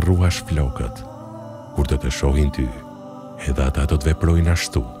fillo të rruash flokët. Kur të shohin ty, edhe ata do të veprojnë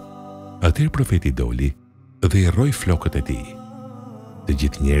ashtu." Atëherë profeti doli dhe i rroi flokët e tij. Të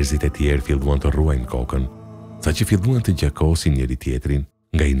gjithë njerëzit e tjerë filluan të ruajnë kokën, saqë filluan të gjakosin njëri tjetrin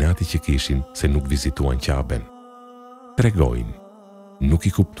nga inati që kishin se nuk vizituan Qaben. Tregojnë, nuk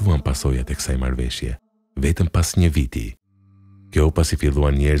i kuptuan pasojat e kësaj marrëveshje, vetëm pas një viti. Kjo pasi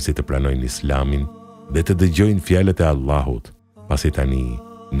filluan njerëzit të pranojnë Islamin dhe të dëgjojnë fjalët e Allahut, pasi tani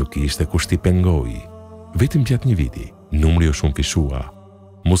nuk ishte kush t'i pengojë. Vetëm gjatë një viti, numri u shumë fishua.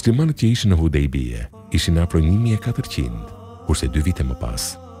 Muslimanët që ishin në Hudejbie ishin afro 1400, kurse 2 vite më pas,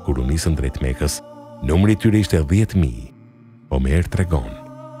 kur u nisën drejt Mekës, numri i tyre ishte 10.000. Omer tregon: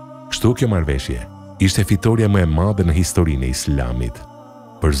 "Kështu kjo marrëveshje ishte fitoria më e madhe në historinë e Islamit.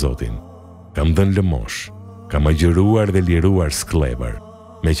 Për Zotin, kam dhënë lëmosh, kam agjëruar dhe liruar sklever,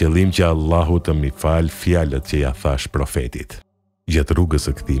 me qëllim që Allahu të mi fal fjalët që ja thash profetit." Gjatë rrugës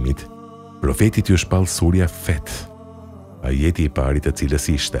së kthimit, Profetit ju shpall surja Fet, ajeti i parit të cilës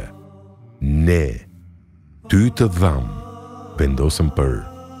ishte: ne, ty të dham, vendosëm për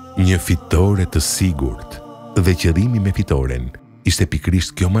një fitore të sigurt, dhe qëllimi me fitoren ishte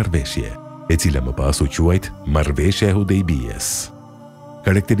pikrisht kjo marrveshje, e cila më pas u quajt Marveshja e Hudejbies.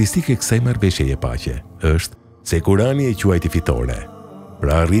 Karakteristike kësaj marrveshjeje paqe është se Kurani e quajti fitore.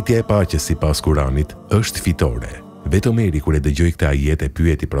 Pra arritja e paqes sipas Kuranit është fitore. Vetë Omeri kur e dëgjoi këtë ajet e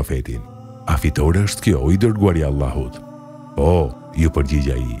pyeti profetin: "A fitore është kjo, o i dërguari i Allahut?" "Po," ju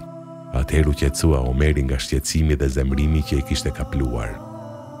përgjigj ai. Atëherë u qetësua Omeri nga shqetësimi dhe zemrimi që e kishte kapluar.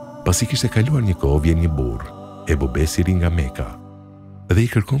 Pasi kishte kaluar një kohë, vjen një burr, Ebu Besiri nga Meka, dhe i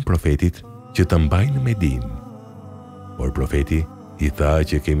kërkon profetit që të mbajë në Medinë. Por profeti i tha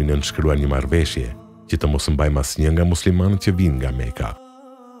që kemi nënshkruar një marrveshje që të mos mbajmë asnjë nga muslimanët që vinë nga Meka.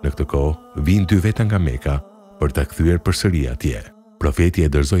 Në këtë kohë vinë 2 veta nga Meka për ta kthyer përsëri atje. Profeti e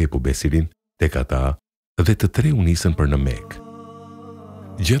dorëzoi Ebu Besirin tek ata dhe të 3 u nisën për në Mekë.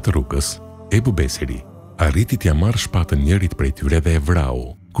 Gjatë rrugës, Ebu Besiri arriti t'ia marrë shpatën njërit prej tyre dhe e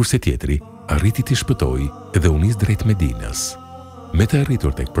vrau, kurse tjetri arriti t'i shpëtoi dhe u nis drejt Medinës. Me të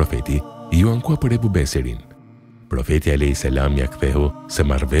arritur tek profeti, ju ankua për Ebu Besirin. Profeti a.s. ja kthehu se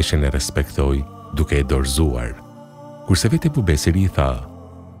marrveshjen e respektoi duke e dorëzuar. Kurse vetë Ebu Besiri i tha: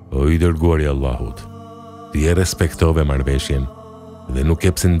 "O i dërguari i Allahut, ti e respektove marrveshjen dhe nuk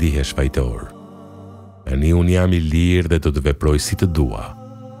e pse ndihesh fajtor. Tani unë jam i lirë dhe do të veproj si të dua."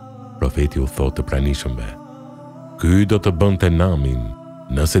 Profeti u thotë të pranishmëve: "Ky do të bënte namin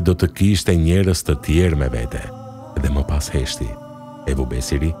nëse do të kishte njerëz të tjerë me vete." Dhe më pas heshti. Ebu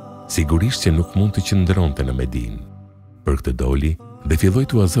Besiri sigurisht që nuk mund të qëndronte në Medinë. Për këtë doli dhe filloi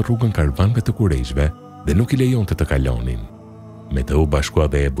t'u azë rrugën karvanëve të Kurejshve dhe nuk i lejonte të kalonin. Me të u bashkua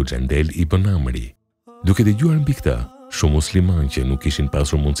dhe Ebu Xhendel ibn Amri. Duke dëgjuar mbi këtë, shumë muslimanë që nuk kishin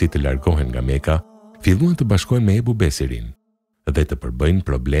pasur mundësi të largohen nga Meka, filluan të bashkohen me Ebu Besirin dhe të përbëjnë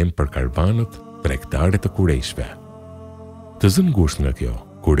problem për karvanët tregtare të Kurejshve. Të zënë ngushtë nga kjo,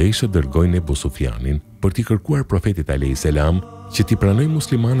 Kurejshët dërgojnë Ebu Sufjanin për t'i kërkuar profetit a.s. që t'i pranoj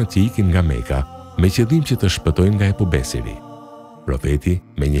muslimanët që ikin nga Meka me qëllim që të shpëtojnë nga Ebu Besiri. Profeti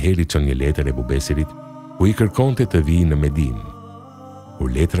me njëherë i çon një letër Ebu Besirit ku i kërkonte të vijë në Medinë.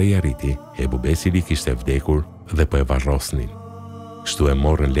 Kur letra i arriti, Ebu Besiri kishte vdekur dhe po e varrosnin. Kështu e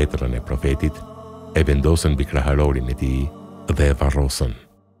morën letrën e profetit, e vendosën mbi kraharorin e tij dhe e varrosën.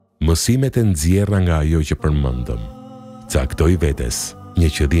 Mësimet e nxjerra nga ajo që përmendëm. Caktoi vetes një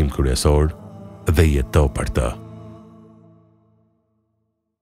qëllim kryesor dhe jeto për të.